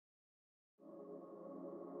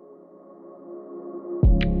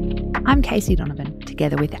I'm Casey Donovan,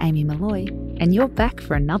 together with Amy Malloy, and you're back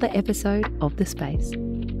for another episode of The Space,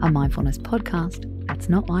 a mindfulness podcast that's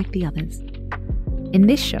not like the others. In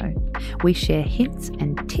this show, we share hints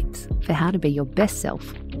and tips for how to be your best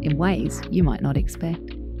self in ways you might not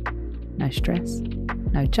expect. No stress,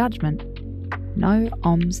 no judgment, no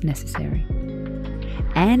ohms necessary.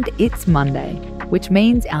 And it's Monday, which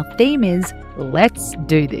means our theme is Let's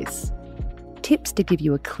Do This. Tips to give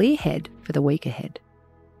you a clear head for the week ahead.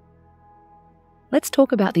 Let's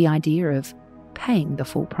talk about the idea of paying the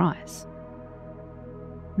full price.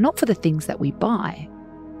 Not for the things that we buy,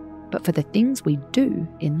 but for the things we do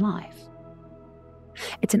in life.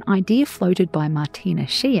 It's an idea floated by Martina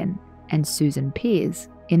Sheehan and Susan Peers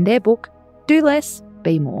in their book, Do Less,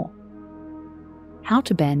 Be More. How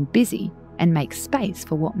to ban busy and make space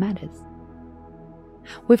for what matters.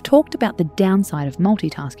 We've talked about the downside of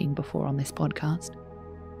multitasking before on this podcast.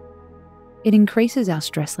 It increases our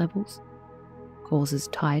stress levels, causes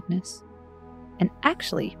tiredness, and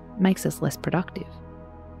actually makes us less productive.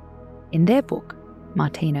 In their book,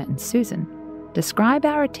 Martina and Susan describe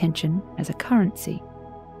our attention as a currency.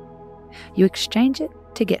 You exchange it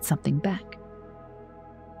to get something back.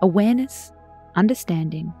 Awareness,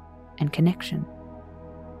 understanding, and connection.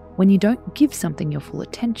 When you don't give something your full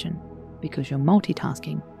attention because you're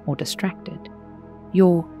multitasking or distracted,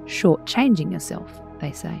 you're shortchanging yourself,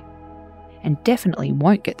 they say, and definitely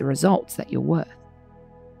won't get the results that you're worth.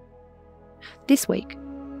 This week,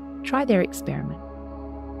 try their experiment.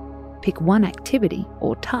 Pick one activity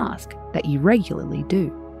or task that you regularly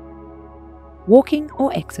do. Walking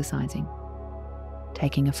or exercising,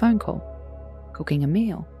 taking a phone call, cooking a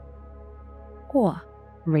meal, or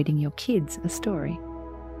reading your kids a story.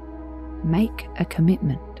 Make a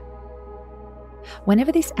commitment.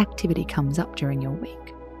 Whenever this activity comes up during your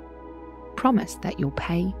week, promise that you'll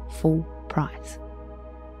pay full price.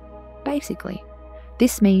 Basically,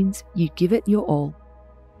 this means you give it your all.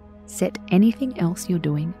 Set anything else you're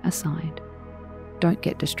doing aside. Don't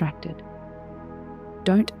get distracted.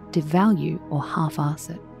 Don't devalue or half-ass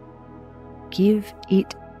it. Give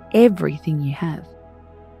it everything you have.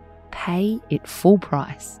 Pay it full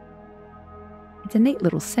price. It's a neat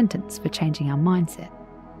little sentence for changing our mindset,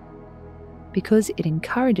 because it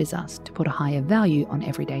encourages us to put a higher value on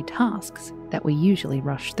everyday tasks that we usually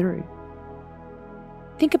rush through.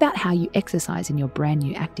 Think about how you exercise in your brand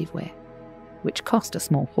new activewear, which cost a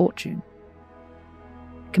small fortune.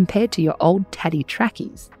 Compared to your old tatty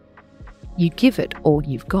trackies, you give it all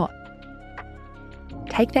you've got.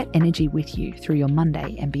 Take that energy with you through your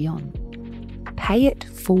Monday and beyond. Pay it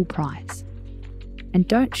full price, and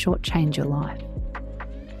don't shortchange your life.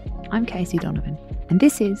 I'm Casey Donovan, and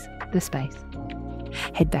this is The Space.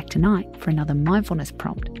 Head back tonight for another mindfulness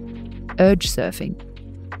prompt. Urge surfing.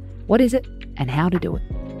 What is it and how to do it?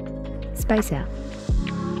 Space out.